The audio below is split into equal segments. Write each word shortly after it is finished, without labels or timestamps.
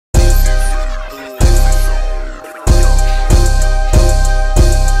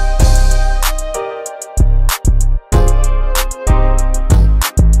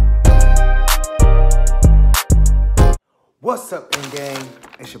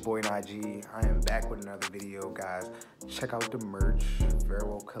your boy Najee. I am back with another video, guys. Check out the merch,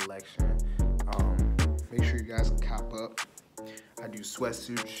 Farewell collection. Make sure you guys cop up. I do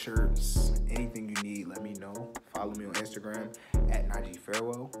sweatsuits, shirts, anything you need, let me know. Follow me on Instagram at Najee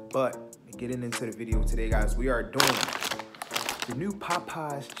Farewell. But getting into the video today, guys, we are doing the new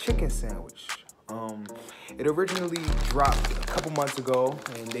Popeyes chicken sandwich. It originally dropped a couple months ago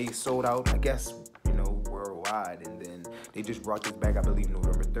and they sold out, I guess, worldwide, and then they just brought this back, I believe,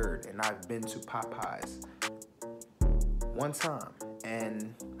 November 3rd. And I've been to Popeyes one time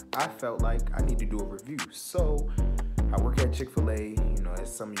and I felt like I need to do a review. So I work at Chick-fil-A,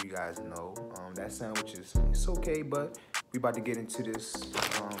 as some of you guys know. That sandwich it's okay, but we about to get into this.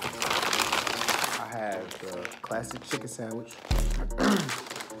 I have the classic chicken sandwich.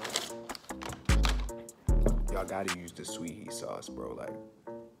 Y'all gotta use the sweet heat sauce, bro. Like,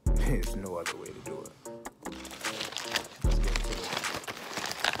 there's no other way to do it. Let's get into it.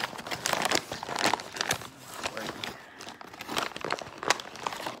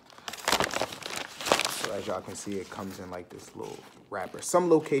 So as y'all can see, it comes in like this little wrapper. Some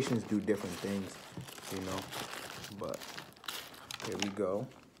locations do different things, but here we go.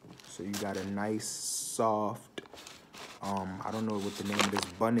 So you got a nice, soft, I don't know what the name of this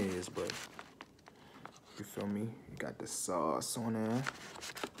bun is, but you feel me? You got the sauce on there.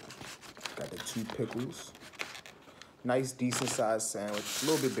 Got the 2 pickles. Nice, decent sized sandwich. A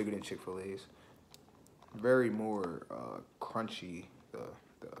little bit bigger than Chick-fil-A's. Very more crunchy. The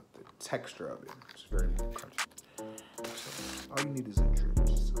texture of it. It's very more crunchy. So all you need is a drip.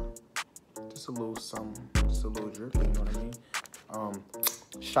 Just a little something. Just a little drip. You know what I mean?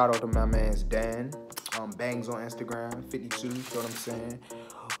 Shout out to my man's Dan. Bangs on Instagram. 52. You know what I'm saying?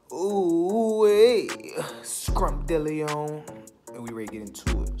 Ooh, hey, scrumpdillion, and we ready to get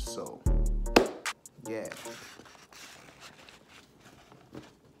into it. So, yeah.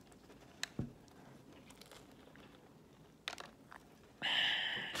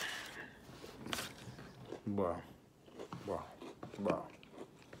 Bro.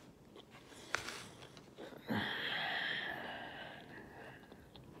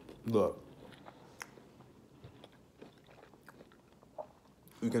 Look.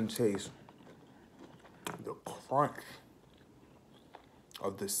 You can taste the crunch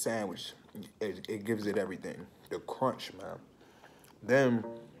of the sandwich. It gives it everything. The crunch, man. Then,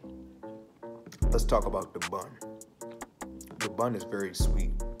 let's talk about the bun. The bun is very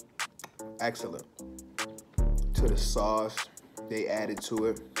sweet. Excellent. To the sauce they added to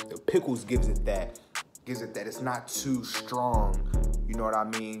it. The pickles gives it that. It's not too strong. You know what I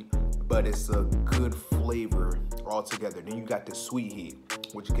mean? But it's a good flavor altogether. Then you got the sweet heat,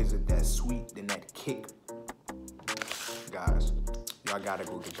 which gives it that sweet and that kick. Guys, y'all gotta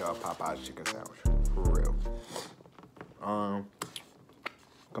go get y'all Popeyes chicken sandwich, for real.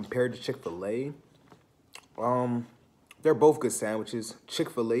 Compared to Chick-fil-A, they're both good sandwiches.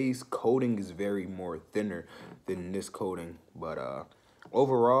 Chick-fil-A's coating is very more thinner than this coating, but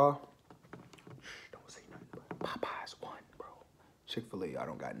overall, don't say nothing, but Popeyes won, bro. Chick-fil-A, I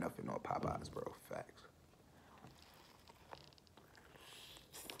don't got nothing on Popeyes, bro. Facts.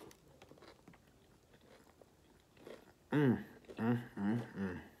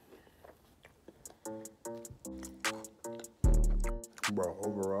 Bro,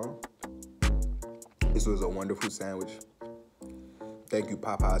 overall, this was a wonderful sandwich. Thank you,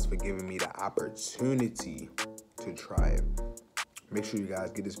 Popeyes, for giving me the opportunity to try it. Make sure you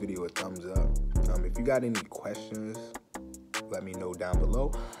guys give this video a thumbs up. If you got any questions, let me know down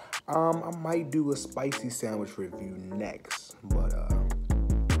below. I might do a spicy sandwich review next, but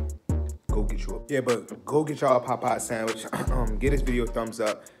go get y'all a Popeyes sandwich. Give this video a thumbs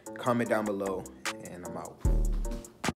up, comment down below, and I'm out.